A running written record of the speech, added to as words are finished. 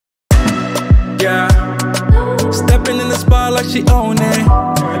spot like she own it.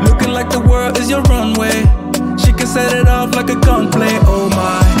 Looking like the world is your runway. She can set it off like a gunplay. Oh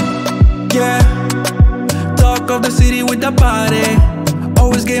my, yeah. Talk of the city with that body.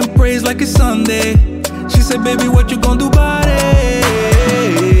 Always getting praised like it's Sunday. She said, baby, what you gon' do about it?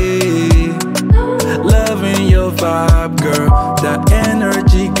 Loving your vibe, girl. That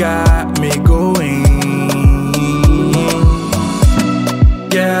energy got me going.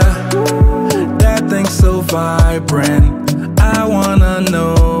 Yeah, that thing's so vibrant. I wanna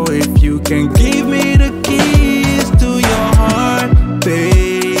know if you can give me the keys to your heart,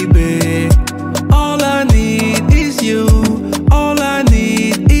 baby. All I need is you. All I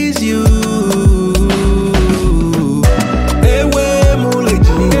need is you. Ewo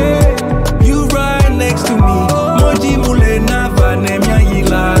Ye, you right next to me. Moji mule na vanemia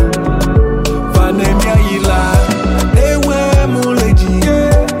yila, vanemia yila. Ewo Ye,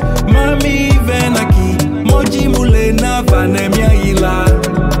 mami venaki. Moji mule na vanemia yila,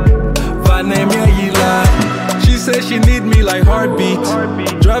 vanemia yila. She said she need me like heartbeat.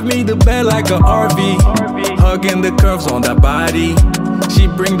 Drive me the bed like a RV. Hugging the curves on that body. She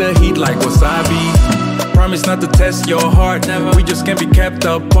bring the heat like wasabi. Promise not to test your heart. We just can't be kept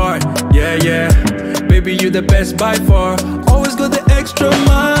apart. Yeah, yeah. Baby, you the best by far. Always go the extra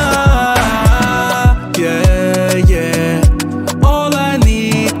mile. Yeah, yeah. All I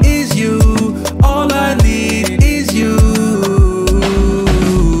need is you. All I need is you.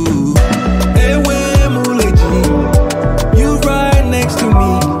 Ewo Ye, you right next to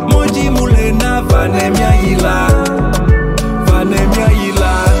me. Moji mule na vanemia yila, vanemia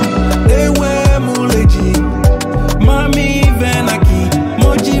yila. Ewo Ye, mami venaki.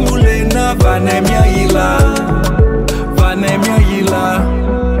 Moji mule na vanemia yila, vanemia yila.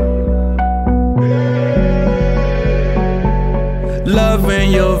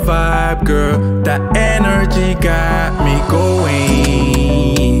 Loving your vibe, girl. That energy got me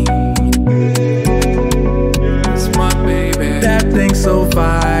going. It's my baby. That thing so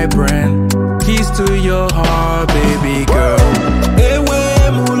vibrant. Keys to your